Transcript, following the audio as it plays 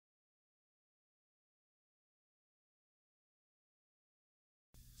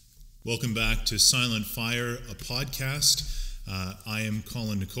Welcome back to Silent Fire, a podcast. I am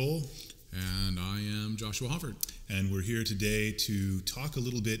Colin and Nicolle. And I am Joshua Hoffert. And we're here today to talk a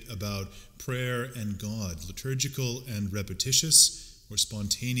little bit about prayer and God, liturgical and repetitious, or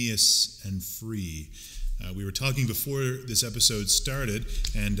spontaneous and free. We were talking before this episode started,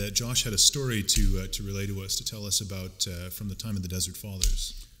 and Josh had a story to relay to us, to tell us about from the time of the Desert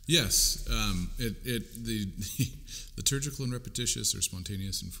Fathers. Yes, the liturgical and repetitious, or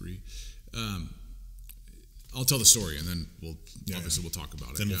spontaneous and free. I'll tell the story, and then we'll talk about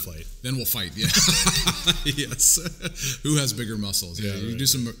it. Then we'll fight. Then we'll fight. Yeah. Yes. Who has bigger muscles? Yeah. You right, do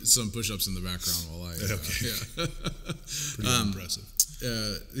some push-ups in the background while I. Pretty impressive.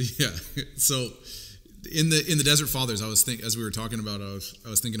 Yeah. So, in the Desert Fathers, as we were talking about, I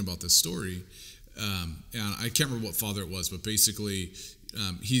was thinking about this story, and I can't remember what father it was, but basically,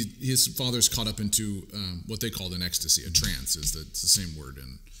 his father's caught up into what they called an ecstasy. A trance it's the same word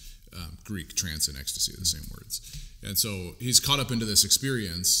in Greek. Trance and ecstasy are the same words. And so he's caught up into this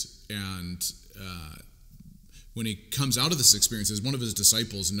experience, and when he comes out of this experience, one of his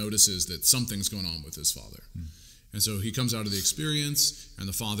disciples notices that something's going on with his father. And so he comes out of the experience, and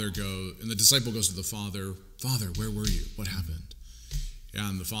the disciple goes to the father, "Father, where were you? What happened?"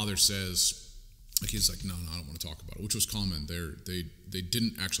 And the father says, he's like, no, I don't want to talk about it, which was common. They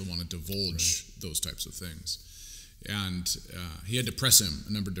didn't actually want to divulge those types of things. And he had to press him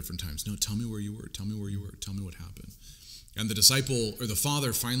a number of different times. No, tell me where you were. Tell me where you were. Tell me what happened. And the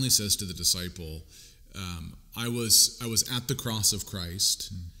father finally says to the disciple, I was at the cross of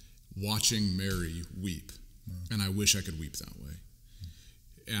Christ watching Mary weep. And I wish I could weep that way.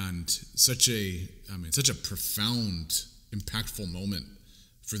 And such a profound, impactful moment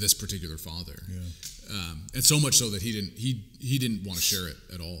for this particular father. And so much so that he didn't want to share it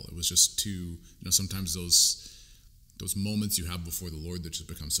at all. It was just too, sometimes those moments you have before the Lord that just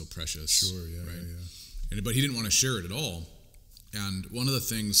become so precious. Sure, yeah, right? Yeah. But he didn't want to share it at all. And one of the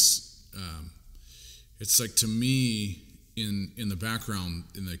things, it's like, to me, in the background,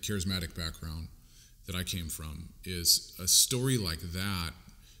 in the charismatic background that I came from, is a story like that.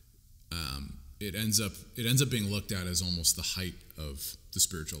 It ends up being looked at as almost the height of the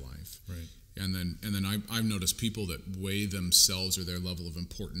spiritual life. Right. And then I've noticed people that weigh themselves or their level of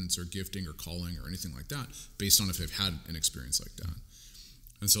importance or gifting or calling or anything like that based on if they've had an experience like that.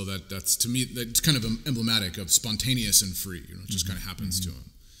 And so that's, to me, that's kind of emblematic of spontaneous and free. It just kind of happens to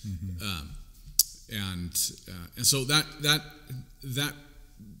them. And so that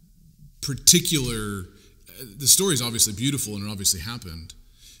particular, the story is obviously beautiful and it obviously happened.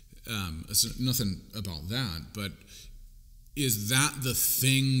 It's nothing about that, but is that the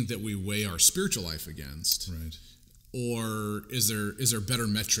thing that we weigh our spiritual life against? Right. Or is there a better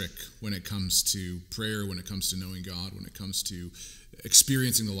metric when it comes to prayer, when it comes to knowing God, when it comes to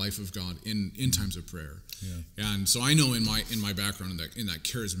experiencing the life of God in times of prayer? Yeah. And so I know in my background, in that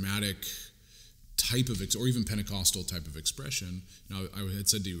charismatic type of, or even Pentecostal type of expression. Now, I had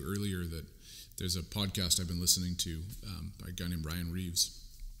said to you earlier that there's a podcast I've been listening to by a guy named Ryan Reeves.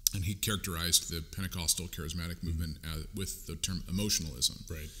 And he characterized the Pentecostal charismatic movement with the term emotionalism.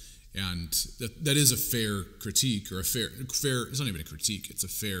 Right. And that is a fair critique, or a fair, it's not even a critique, it's a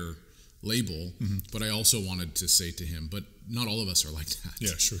fair label. But I also wanted to say to him, but not all of us are like that.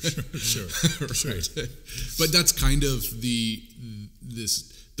 Yeah, sure. Right. But that's kind of the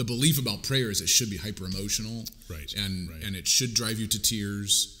belief about prayer is it should be hyper emotional. Right. And it should drive you to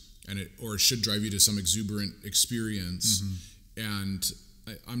tears, or it should drive you to some exuberant experience. And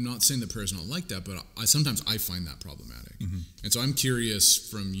I'm not saying that prayer is not like that, but sometimes I find that problematic. And so I'm curious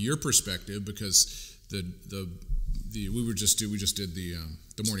from your perspective, because we just did the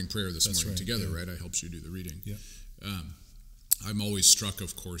morning prayer this morning together, right? I helped you do the reading. Yeah. I'm always struck,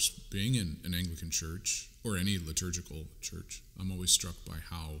 of course, being in an Anglican church or any liturgical church. I'm always struck by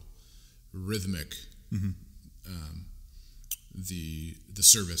how rhythmic the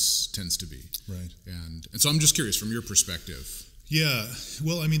service tends to be. Right. And so I'm just curious from your perspective. Yeah,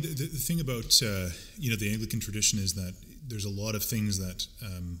 well, I mean, the thing about the Anglican tradition is that there's a lot of things that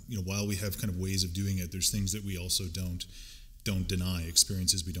while we have kind of ways of doing it, there's things that we also don't deny,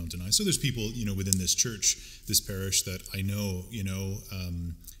 experiences we don't deny. So there's people within this church, this parish, that I know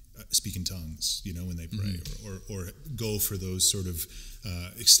speak in tongues when they pray, or go for those sort of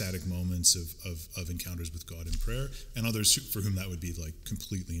ecstatic moments of encounters with God in prayer, and others for whom that would be like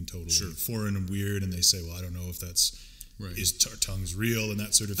completely and totally foreign and weird, and they say, well, I don't know if that's. Right. Is tongues real and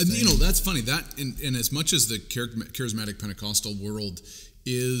that sort of thing? That's funny. That in as much as the charismatic Pentecostal world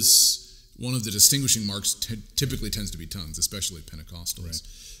is one of the distinguishing marks, typically tends to be tongues, especially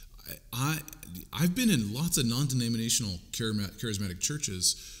Pentecostals. Right. I've been in lots of non-denominational charismatic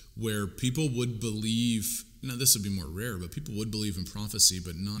churches where people would believe, this would be more rare, but people would believe in prophecy,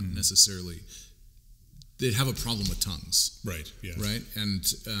 but not necessarily, they'd have a problem with tongues. Right, yeah. Right? And,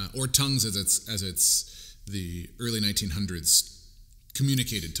 or tongues as it's the early 1900s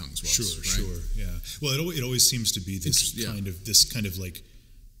communicated tongues was. Sure, yeah. Well, it always seems to be this kind of like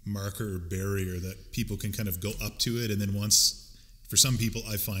marker or barrier that people can kind of go up to it, and then once, for some people,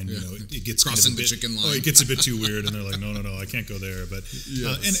 I find it gets crossing kind of the chicken line. Oh, it gets a bit too weird, and they're like, no, I can't go there. But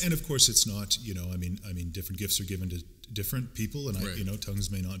and of course, it's not. I mean, different gifts are given to different people, and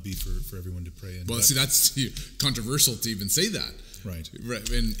tongues may not be for everyone to pray in. Well, see, that's controversial to even say that. Right.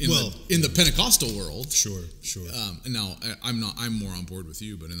 In the Pentecostal world, sure. Now, I'm more on board with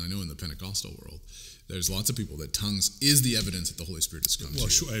you, but I know in the Pentecostal world, there's lots of people that tongues is the evidence that the Holy Spirit has come. Well,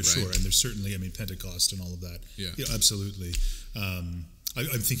 sure, and there's certainly, Pentecost and all of that. Yeah, absolutely. I'm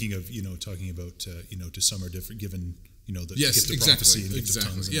thinking of talking about to some are different given the gift of prophecy and gift of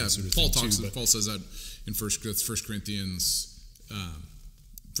tongues. And that sort of thing Paul says that in 1 Corinthians.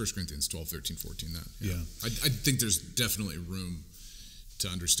 1 Corinthians 12, 13, 14. I think there's definitely room to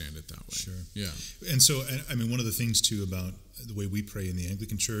understand it that way. Sure. Yeah. And so, one of the things too about the way we pray in the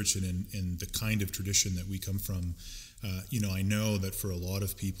Anglican Church and in the kind of tradition that we come from, I know that for a lot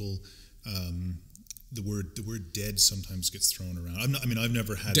of people, the word dead sometimes gets thrown around. I've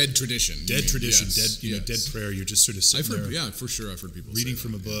never had dead tradition. Dead prayer. You're just sort of sitting there. Yeah, for sure. I've heard people reading say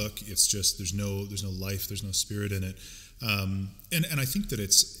from a book. It's just there's no life, there's no spirit in it. And I think that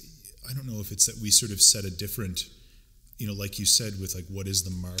I don't know if it's that we sort of set a different, like you said, with like what is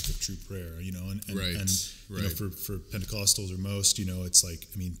the mark of true prayer, for Pentecostals or most, it's like,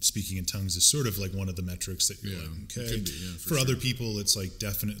 speaking in tongues is sort of like one of the metrics that you're like, okay. Could be, for other people, it's like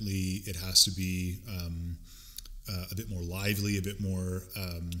definitely it has to be a bit more lively, a bit more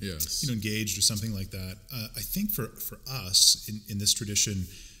engaged or something like that. I think for us in this tradition,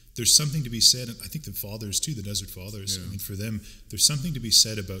 there's something to be said, and I think the fathers too, the Desert Fathers, for them, there's something to be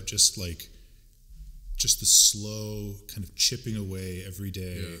said about just the slow kind of chipping away every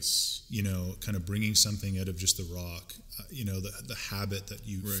day, kind of bringing something out of just the rock, the habit that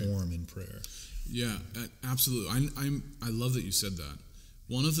you form in prayer. Yeah, absolutely. I love that you said that.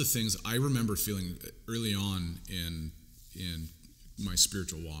 One of the things I remember feeling early on in my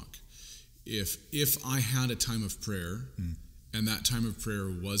spiritual walk, if I had a time of prayer, and that time of prayer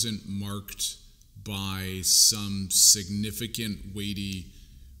wasn't marked by some significant, weighty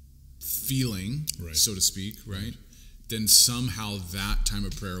feeling, so to speak, right? Then somehow that time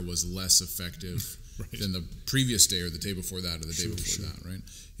of prayer was less effective than the previous day or the day before that or the day before that, right?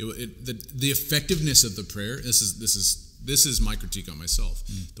 The effectiveness of the prayer. This is my critique on myself.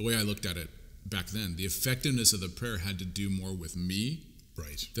 The way I looked at it back then, the effectiveness of the prayer had to do more with me,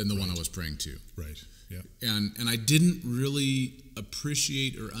 than the one I was praying to, Yeah. And I didn't really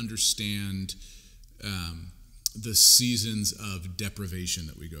appreciate or understand the seasons of deprivation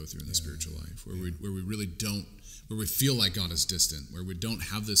that we go through in the spiritual life, where we really don't, where we feel like God is distant, where we don't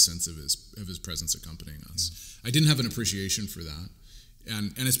have this sense of his presence accompanying us. I didn't have an appreciation for that.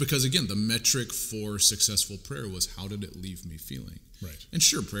 And it's because, again, the metric for successful prayer was how did it leave me feeling? Right. And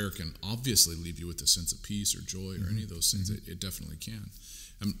sure, prayer can obviously leave you with a sense of peace or joy or any of those things. It definitely can.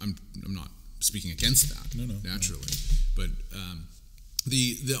 I'm not speaking against that, naturally. But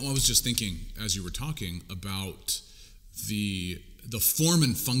I was just thinking as you were talking about the form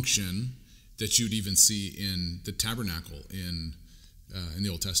and function that you'd even see in the tabernacle in the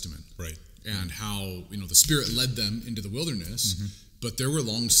Old Testament, and how the Spirit led them into the wilderness. But there were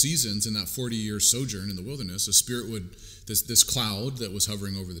long seasons in that 40-year sojourn in the wilderness. The Spirit would this cloud that was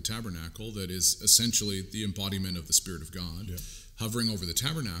hovering over the tabernacle, that is essentially the embodiment of the Spirit of God. Hovering over the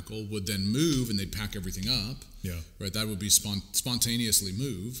tabernacle would then move, and they'd pack everything up. That would be spontaneously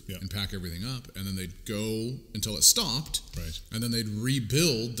move and pack everything up, and then they'd go until it stopped. And then they'd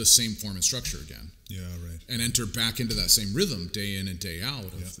rebuild the same form and structure again. And enter back into that same rhythm day in and day out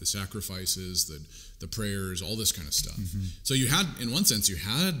of the sacrifices, the prayers, all this kind of stuff. So you had, in one sense, you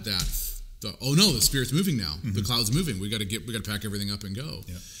had that. The Spirit's moving now. The cloud's moving. We got to pack everything up and go.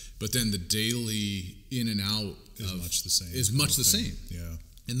 But then the daily in and out is much the same. Is much the same.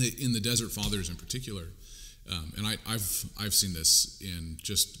 In the Desert Fathers in particular, and I've seen this in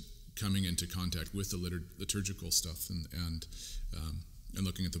just coming into contact with the liturgical stuff and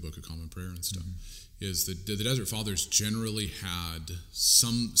looking at the Book of Common Prayer and stuff, is that the Desert Fathers generally had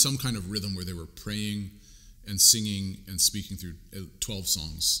some kind of rhythm where they were praying and singing and speaking through 12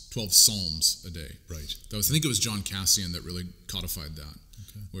 psalms a day. I think it was John Cassian that really codified that.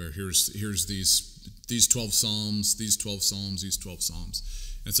 Where here's these 12 psalms, these 12 psalms, these 12 psalms,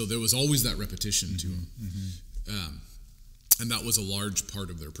 and so there was always that repetition to them. And that was a large part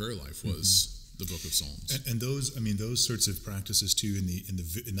of their prayer life was the Book of Psalms. And those, I mean, those sorts of practices too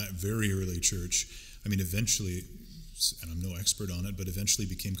in that very early church, I mean, eventually, and I'm no expert on it, but eventually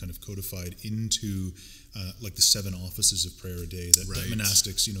became kind of codified into like the 7 offices of prayer a day that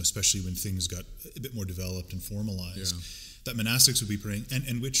monastics, especially when things got a bit more developed and formalized, that monastics would be praying,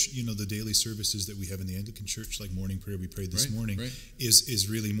 and which, the daily services that we have in the Anglican Church, like morning prayer we prayed this morning, is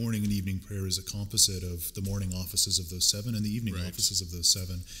really morning and evening prayer is a composite of the morning offices of those 7 and the evening offices of those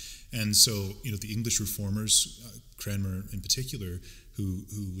 7. And so, the English reformers, Cranmer in particular, who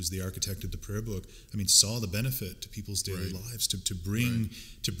was the architect of the prayer book, I mean, saw the benefit to people's daily lives to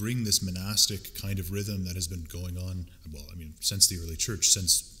bring this monastic kind of rhythm that has been going on, well, I mean, since the early church,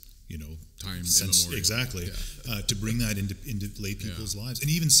 since time immemorial. Exactly, to bring that into lay people's lives. And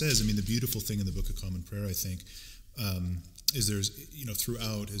he even says, I mean, the beautiful thing in the Book of Common Prayer, I think, is there's,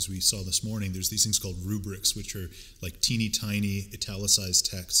 throughout, as we saw this morning, there's these things called rubrics, which are like teeny tiny italicized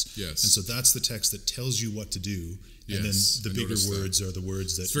texts. Yes. And so that's the text that tells you what to do. And then the bigger words are the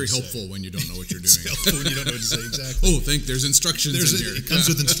words that it's very helpful when you don't know what you're doing. It's helpful when you don't know what to say, exactly. There's instructions in here. It comes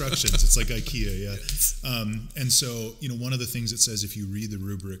with instructions. It's like IKEA, and so, one of the things it says, if you read the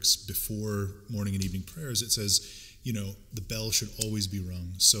rubrics before morning and evening prayers, it says, the bell should always be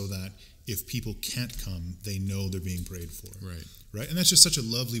rung so that if people can't come, they know they're being prayed for. Right. And that's just such a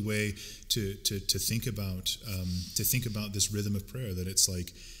lovely way to think about this rhythm of prayer, that it's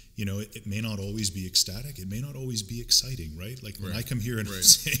like, it may not always be ecstatic. It may not always be exciting, right? Like when I come here and I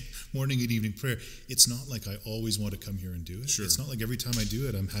say morning and evening prayer, it's not like I always want to come here and do it. Sure. It's not like every time I do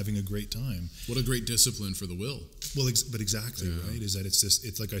it, I'm having a great time. What a great discipline for the will. Well, but exactly, right? Is that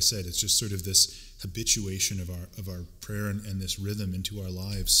it's like I said, it's just sort of this habituation of our prayer and this rhythm into our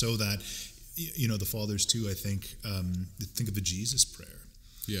lives, so that, the fathers too, I think of the Jesus prayer.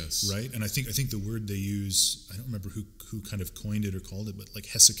 Yes. Right? And I think the word they use, I don't remember who kind of coined it or called it, but like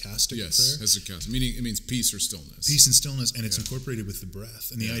hesychastic prayer. Yes, hesychastic. Meaning it means peace or stillness. Peace and stillness, and it's incorporated with the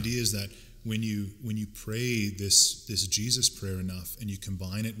breath. And the idea is that when you pray this Jesus prayer enough and you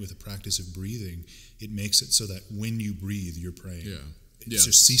combine it with a practice of breathing, it makes it so that when you breathe, you're praying. Yeah. It's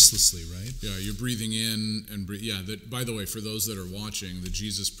just ceaselessly, right? Yeah, you're breathing in and breathe. Yeah, by the way, for those that are watching, the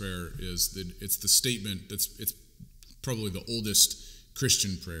Jesus prayer it's the statement it's probably the oldest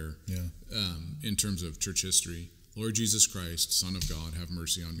Christian prayer in terms of church history. Lord Jesus Christ, Son of God, have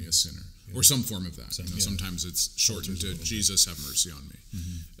mercy on me, a sinner. Or some form of that. Sometimes it's shortened to Jesus, have mercy on me.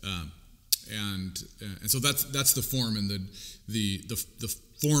 Mm-hmm. And so that's the form, and the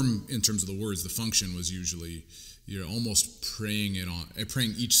form in terms of the words, the function was usually you're almost praying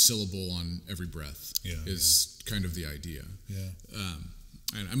each syllable on every breath is kind of the idea.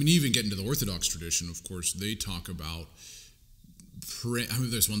 And I mean, even getting to the Orthodox tradition, of course, they talk about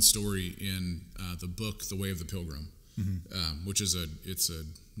there's one story in the book The Way of the Pilgrim, which is it's a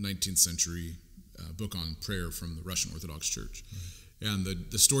 19th century book on prayer from the Russian Orthodox Church. And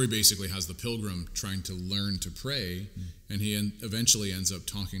the story basically has the pilgrim trying to learn to pray, and he eventually ends up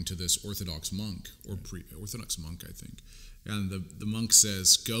talking to this Orthodox monk, or Orthodox monk, I think. And the monk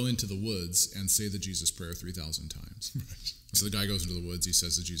says, go into the woods and say the Jesus prayer 3,000 times. Right. So the guy goes into the woods, he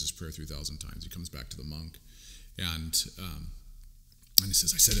says the Jesus prayer 3,000 times. He comes back to the monk, and he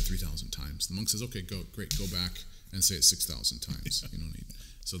says, I said it 3,000 times. The monk says, okay, great, go back and say it 6,000 times. You don't need.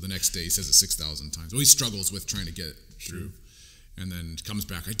 So the next day he says it 6,000 times. Well, he struggles with trying to get it through. And then comes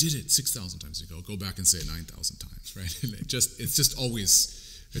back, I did it 6,000 times. You go back and say it 9,000 times, right? And it's just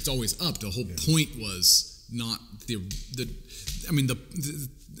always up. The whole point was not in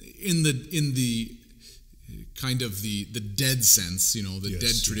the kind of the dead sense,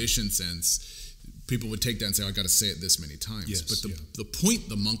 dead tradition sense. People would take that and say, I got to say it this many times. But the point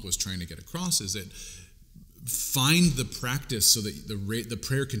the monk was trying to get across is that find the practice so that the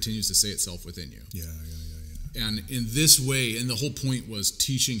prayer continues to say itself within you. And in this way, and the whole point was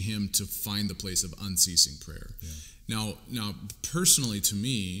teaching him to find the place of unceasing prayer. Now, personally to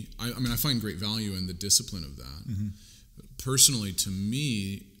me, I find great value in the discipline of that. Mm-hmm. Personally to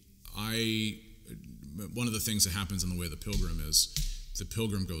me, one of the things that happens in the way of the pilgrim is the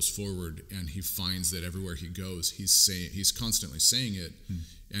pilgrim goes forward and he finds that everywhere he goes, he's constantly saying it,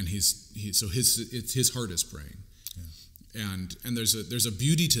 and his heart is praying. And there's a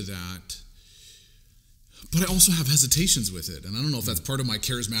beauty to that. But I also have hesitations with it, and I don't know if that's part of my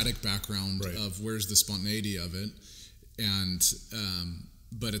charismatic background of where's the spontaneity of it, and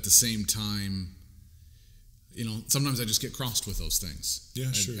but at the same time, sometimes I just get crossed with those things.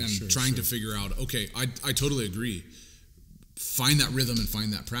 Trying to figure out, okay, I totally agree. Find that rhythm and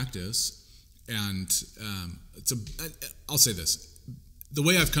find that practice, and I'll say this: the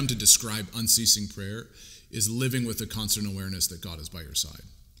way I've come to describe unceasing prayer is living with a constant awareness that God is by your side.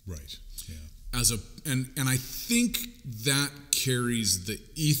 Right. Yeah. And I think that carries the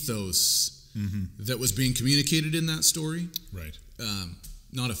ethos that was being communicated in that story. Right.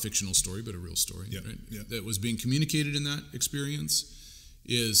 Not a fictional story, but a real story. Yep. Right? Yep. That was being communicated in that experience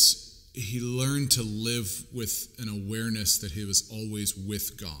is he learned to live with an awareness that he was always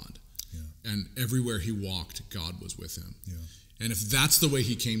with God. Yeah. And everywhere he walked, God was with him. Yeah. And if that's the way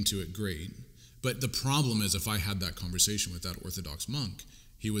he came to it, great. But the problem is, if I had that conversation with that Orthodox monk,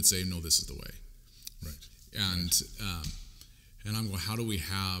 he would say, no, this is the way. Right. And I'm going, how do we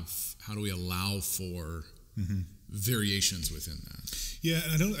allow for variations within that? Yeah,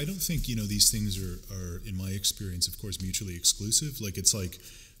 and I don't think, these things are in my experience, of course, mutually exclusive. Like, it's like,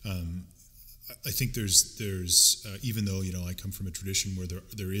 I think there's even though, I come from a tradition where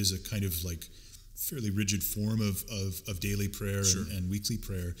there is a kind of like fairly rigid form of daily prayer and weekly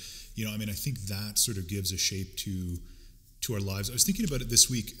prayer, I think that sort of gives a shape to our lives. I was thinking about it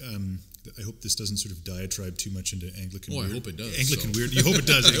this week. I hope this doesn't sort of diatribe too much into Anglican. I hope it does. Anglican weird. You hope it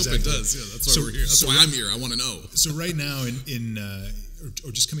does. Exactly. I hope it does. Yeah, that's why we're here. That's why I'm here. I want to know. So right now,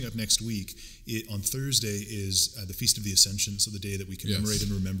 or just coming up next week, on Thursday is the Feast of the Ascension. So the day that we commemorate and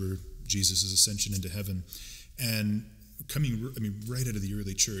remember Jesus' ascension into heaven, and right out of the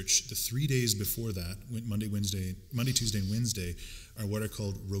early church, the 3 days before that, Monday, Tuesday, and Wednesday, are what are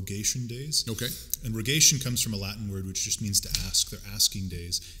called rogation days. Okay. And rogation comes from a Latin word which just means to ask. They're asking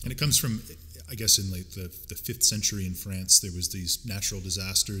days. And it comes from, I guess, in like the 5th century in France, there was these natural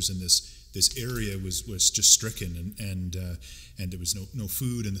disasters, and this area was just stricken, and there was no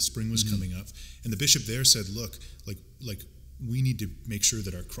food, and the spring was coming up. And the bishop there said, look, like we need to make sure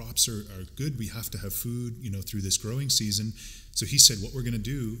that our crops are good. We have to have food, through this growing season. So he said, what we're going to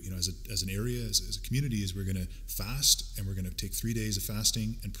do, as an area, as a community, is we're going to fast, and we're going to take 3 days of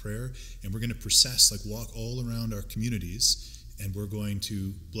fasting and prayer, and we're going to process, like walk all around our communities, and we're going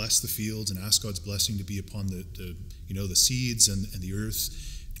to bless the fields and ask God's blessing to be upon the seeds and the earth,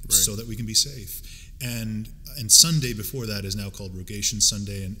 so that we can be safe. And Sunday before that is now called Rogation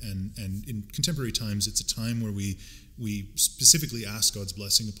Sunday, and in contemporary times, it's a time where we specifically ask God's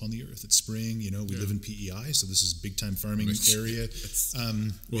blessing upon the earth. It's spring, we live in PEI, so this is big time farming area. So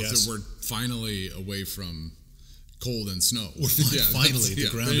we're finally away from cold and snow. Finally, the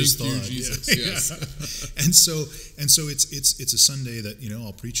ground is thawed. Yes. And so it's a Sunday that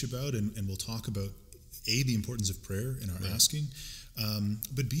I'll preach about, and we'll talk about the importance of prayer in our asking.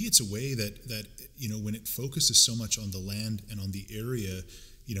 But B, it's a way that when it focuses so much on the land and on the area,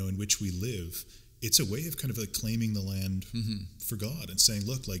 in which we live, it's a way of kind of like claiming the land for God and saying,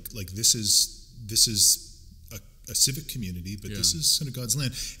 look, like this is a civic community, but this is kind of God's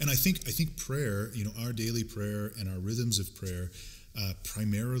land. And I think prayer, our daily prayer and our rhythms of prayer,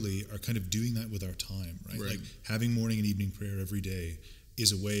 primarily are kind of doing that with our time, right? Like having morning and evening prayer every day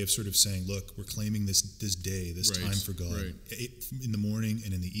is a way of sort of saying, look, we're claiming this day, this time for God. In the morning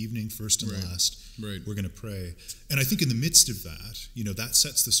and in the evening, first and last, we're going to pray. And I think in the midst of that, that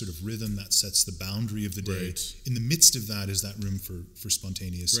sets the sort of rhythm, that sets the boundary of the day. In the midst of that is that room for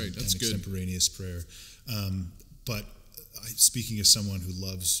spontaneous and extemporaneous prayer. But speaking as someone who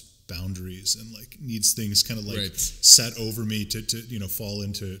loves boundaries and like needs things kind of like set over me to fall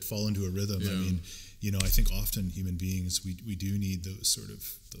into a rhythm. I mean, I think often human beings we do need those sort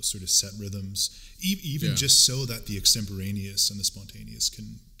of set rhythms, even just so that the extemporaneous and the spontaneous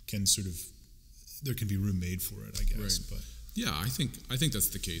can sort of, there can be room made for it, I guess. But I think that's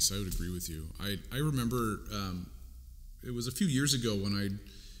the case. I would agree with you. I remember it was a few years ago when I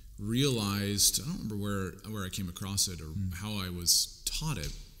realized, I don't remember where I came across it or how I was taught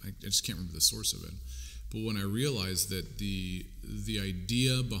it. I just can't remember the source of it. But when I realized that the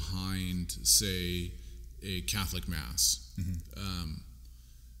idea behind, say, a Catholic Mass,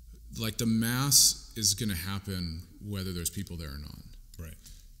 like the Mass is going to happen whether there's people there or not. Right.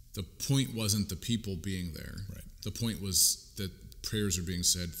 The point wasn't the people being there. Right. The point was that prayers are being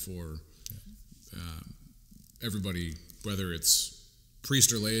said for everybody, whether it's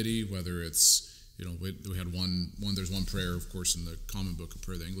priest or laity, whether it's, we had there's one prayer, of course, in the Common Book of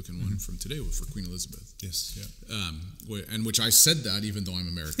Prayer, the Anglican one from today, for Queen Elizabeth. Yes, yeah. And which I said that even though I'm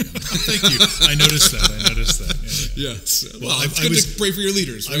American. Thank you. I noticed that. Yeah. Yes. Well, it's good to pray for your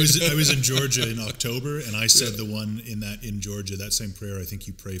leaders. Right? I was in Georgia in October, and I said the one in Georgia, that same prayer, I think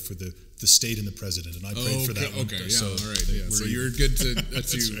you pray for the state and the president, and I prayed for that one. Okay, yeah, all right. Yeah. So you're good to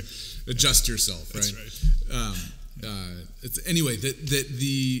adjust yourself, right? That's right. Anyway,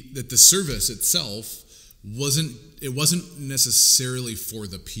 that the service itself wasn't necessarily for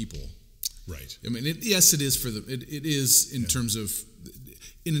the people, right? I mean, yes, it is for it is in terms of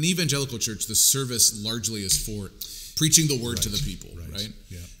in an evangelical church, the service largely is for preaching the word to the people, right?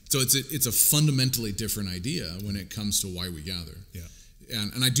 Yeah. So it's a fundamentally different idea when it comes to why we gather. Yeah.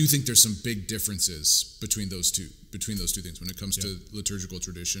 And I do think there's some big differences between those two things when it comes to liturgical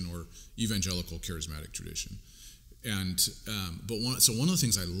tradition or evangelical charismatic tradition. And but one of the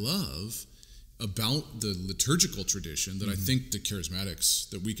things I love about the liturgical tradition that I think the charismatics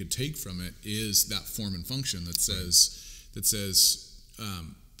that we could take from it is that form and function that says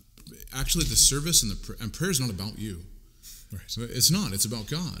actually the service and prayer is not about you. Right. It's not. It's about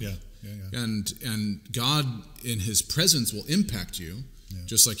God. Yeah. And God in His presence will impact you, yeah.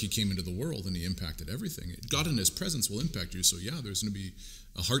 just like He came into the world and He impacted everything. God in His presence will impact you. So there's going to be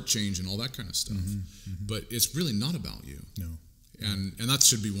a heart change and all that kind of stuff. But it's really not about you. No. And that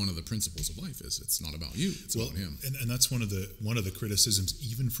should be one of the principles of life. Is it's not about you. It's about Him. And that's one of the criticisms,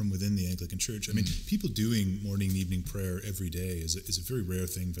 even from within the Anglican Church. I mean, people doing morning and evening prayer every day is a very rare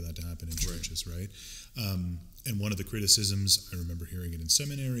thing for that to happen in churches, right? And one of the criticisms, I remember hearing it in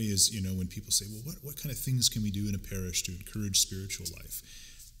seminary, is, when people say, well, what kind of things can we do in a parish to encourage spiritual life?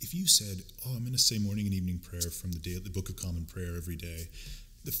 If you said, I'm going to say morning and evening prayer from the Book of Common Prayer every day,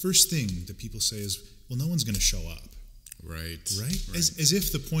 the first thing that people say is, well, no one's going to show up. Right. As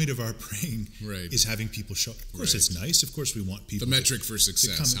if the point of our praying is having people show up. Of course, it's nice. Of course, we want people. The metric for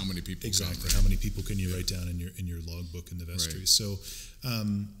success: how many people exactly? Come, right? How many people can you write down in your logbook in the vestry? Right. So,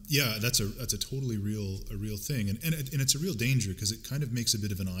 that's a totally real thing, and it's a real danger because it kind of makes a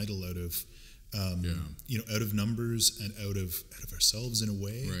bit of an idol out of, out of numbers and out of ourselves in a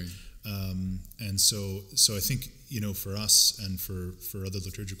way. Right. And so I think for us and for other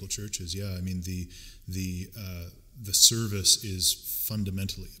liturgical churches, I mean the service is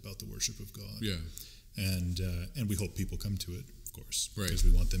fundamentally about the worship of God. Yeah. And we hope people come to it, of course, right, because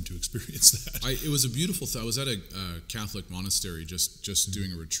we want them to experience that. It was a beautiful thing. I was at a Catholic monastery just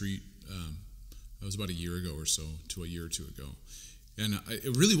doing a retreat. That was about a year ago or so, to a year or two ago. And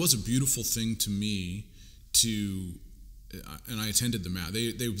it really was a beautiful thing to me and I attended the Mass.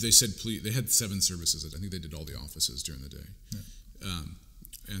 They said, please, they had 7 services. I think they did all the offices during the day. Yeah.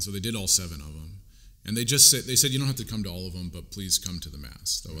 And so they did all 7 of them. And they said you don't have to come to all of them, but please come to the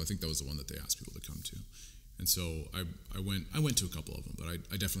Mass. So I think that was the one that they asked people to come to. And so I went to a couple of them, but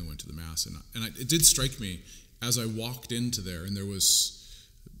I definitely went to the Mass. And it did strike me as I walked into there, and there was,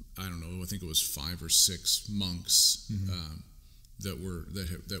 I don't know, I think it was 5 or 6 monks that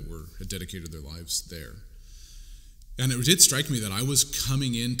had dedicated their lives there. And it did strike me that I was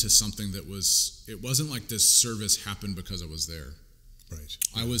coming into something it wasn't like this service happened because I was there. Right.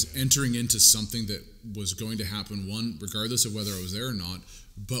 I was entering into something that was going to happen, regardless of whether I was there or not,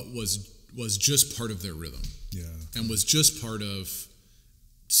 but was just part of their rhythm. Yeah. And was just part of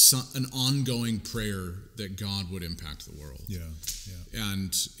an ongoing prayer that God would impact the world. Yeah. Yeah.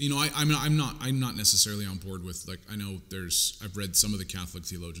 And I'm not necessarily on board with, like, I know I've read some of the Catholic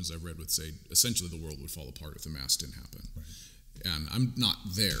theologians I've read would say essentially the world would fall apart if the Mass didn't happen. Right. And I'm not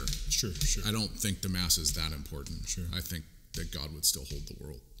there. Sure. I don't think the Mass is that important. Sure. I think that God would still hold the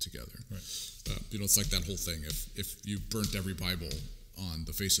world together. Right. It's like that whole thing. If you burnt every Bible on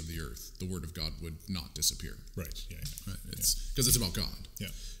the face of the earth, the Word of God would not disappear. Right. Yeah. Right? It's because it's about God. Yeah.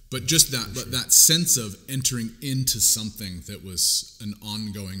 But just that sense of entering into something that was an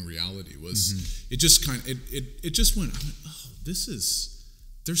ongoing reality was it just it just went. I went,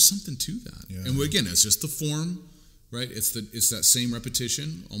 there's something to that. Yeah. And again, it's just the form, right? It's that same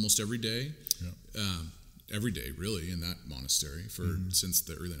repetition almost every day. Yeah. Every day, really, in that monastery since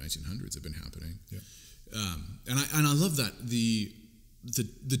the early 1900s have been happening. Yeah. And I love that the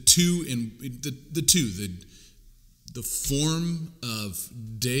form of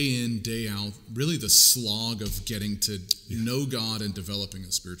day in, day out, really the slog of getting to know God and developing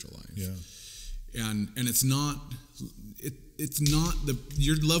a spiritual life. Yeah. And it's not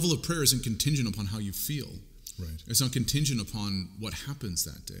your level of prayer isn't contingent upon how you feel. Right. It's not contingent upon what happens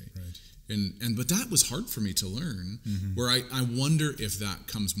that day. Right. But that was hard for me to learn, where I wonder if that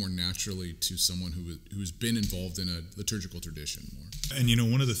comes more naturally to someone who's been involved in a liturgical tradition more. And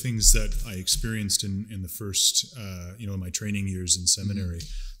one of the things that I experienced in the first, in my training years in seminary,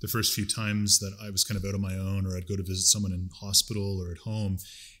 the first few times that I was kind of out on my own, or I'd go to visit someone in hospital or at home,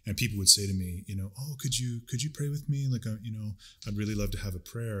 and people would say to me, oh, could you pray with me? Like, I'd really love to have a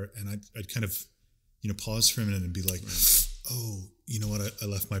prayer, and I'd kind of, pause for a minute and be like, oh, you know what? I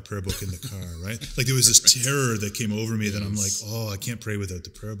left my prayer book in the car, right? Like there was this terror that came over me that I'm like, oh, I can't pray without the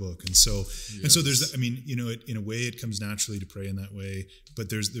prayer book. And so there's that, in a way it comes naturally to pray in that way, but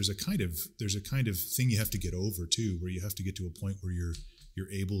there's a kind of thing you have to get over too, where you have to get to a point where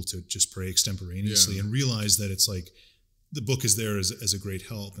you're able to just pray extemporaneously and realize that it's like, the book is there as a great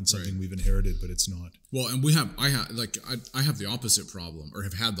help and something Right. we've inherited, but it's not. Well, and I have the opposite problem, or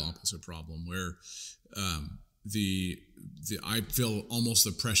have had the opposite problem, where I feel almost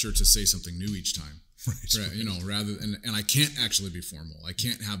the pressure to say something new each time. Right. You know, and I can't actually be formal. I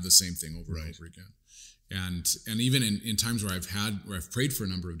can't have the same thing over and over again. And even in times where I've prayed for a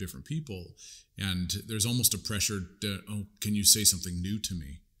number of different people, and there's almost a pressure to, can you say something new to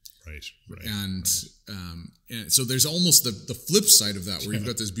me? Right. And so there's almost the flip side of that, where you've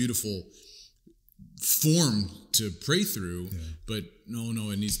got this beautiful form to pray through, but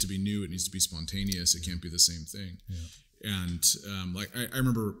no, it needs to be new. It needs to be spontaneous. It can't be the same thing. Yeah. And I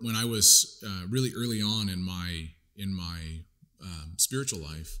remember when I was really early on in my spiritual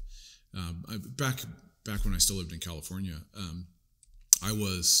life, back when I still lived in California, I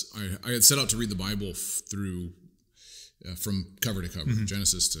had set out to read the Bible through from cover to cover,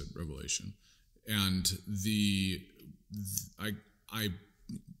 Genesis to Revelation, and I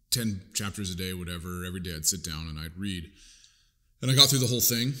 10 chapters a day, whatever, every day I'd sit down and I'd read, and I got through the whole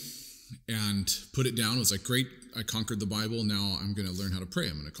thing and put it down. It was like, great, I conquered the Bible. Now I'm going to learn how to pray.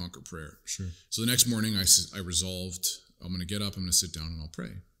 I'm going to conquer prayer. Sure. So the next morning I resolved, I'm going to get up, I'm going to sit down and I'll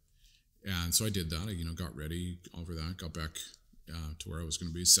pray. And so I did that. I got ready over that, got back to where I was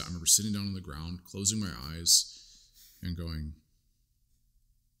going to be. I remember sitting down on the ground, closing my eyes, and going,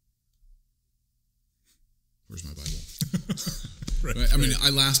 where's my Bible? Right? I mean,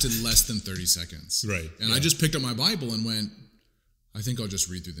 I lasted less than 30 seconds. Right. And I just picked up my Bible and went, I think I'll just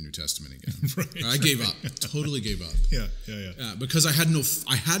read through the New Testament again. I gave up. Totally gave up. Yeah. Because I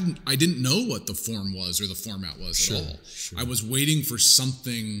didn't know what the form was or the format was at all. Sure. I was waiting for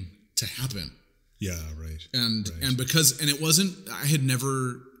something to happen. Yeah, right. And it wasn't, I had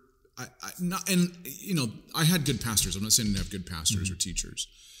never, I had good pastors. I'm not saying I didn't have good pastors or teachers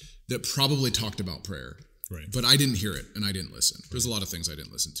that probably talked about prayer. Right. But I didn't hear it and I didn't listen. There's a lot of things I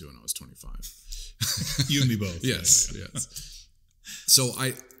didn't listen to when I was 25. You and me both. Yes. So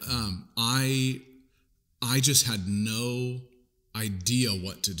I just had no idea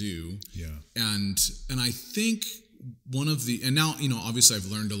what to do. Yeah. And I think and now, obviously I've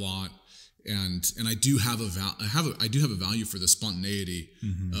learned a lot, and I do have I do have a value for the spontaneity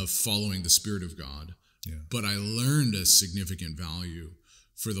of following the Spirit of God. Yeah. But I learned a significant value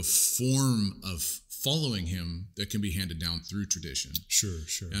for the form of following Him that can be handed down through tradition. Sure.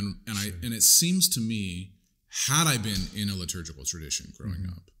 And it seems to me, had I been in a liturgical tradition growing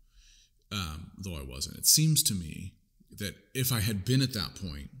up, though I wasn't, it seems to me that if I had been at that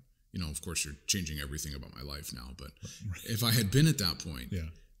point, of course you're changing everything about my life now, but if I had been at that point,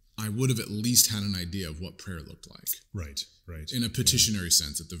 I would have at least had an idea of what prayer looked like. Right. In a petitionary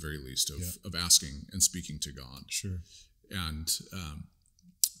sense, at the very least, of asking and speaking to God. Sure. And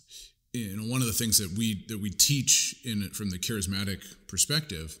one of the things that we teach from the charismatic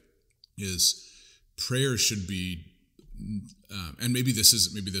perspective is prayer should be, and maybe this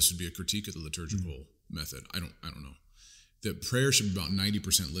would be a critique of the liturgical method. I don't know. That prayer should be about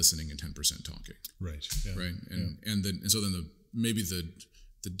 90% listening and 10% talking. Right. Yeah. Right. And so maybe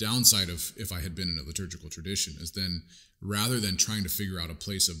the downside of, if I had been in a liturgical tradition, is then rather than trying to figure out a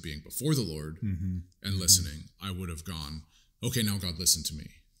place of being before the Lord and listening, I would have gone, okay, now God, listen to me.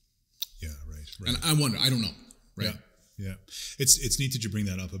 Yeah. Right. And I wonder, I don't know. Right. Yeah. It's neat that you bring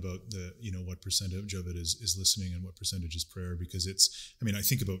that up about the, what percentage of it is listening and what percentage is prayer, because I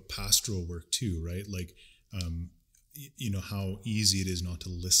think about pastoral work too, right? Like, how easy it is not to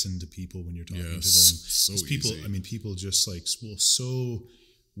listen to people when you're talking to them. So people, easy. People just will so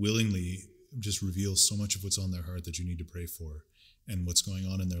willingly just reveal so much of what's on their heart that you need to pray for and what's going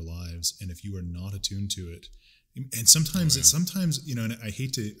on in their lives. And if you are not attuned to it, and sometimes and I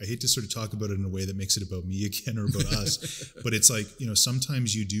hate to sort of talk about it in a way that makes it about me again or about us, but it's like,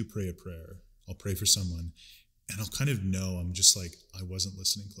 sometimes you do pray a prayer. I'll pray for someone, and I'll kind of know, I'm just like, I wasn't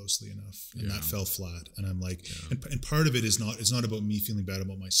listening closely enough, and that fell flat. And I'm like, and part of it is not about me feeling bad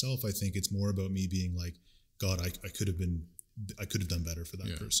about myself. I think it's more about me being like, God, I could have done better for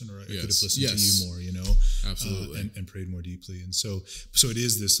that person, or I could have listened to you more, absolutely, and prayed more deeply. And so it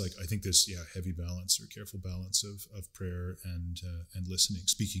is this, like, I think this, heavy balance or careful balance of prayer and listening,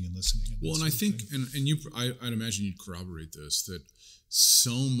 speaking and listening. Well, and I think, and you, I'd imagine you'd corroborate this, that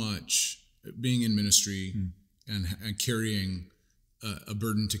so much being in ministry and carrying a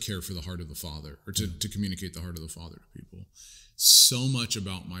burden to care for the heart of the Father, or to communicate the heart of the Father to people, so much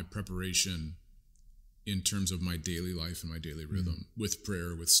about my preparation in terms of my daily life and my daily rhythm with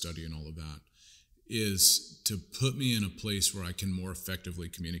prayer, with study and all of that, is to put me in a place where I can more effectively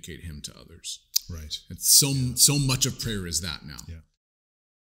communicate Him to others. Right. It's so much of prayer is that now. Yeah.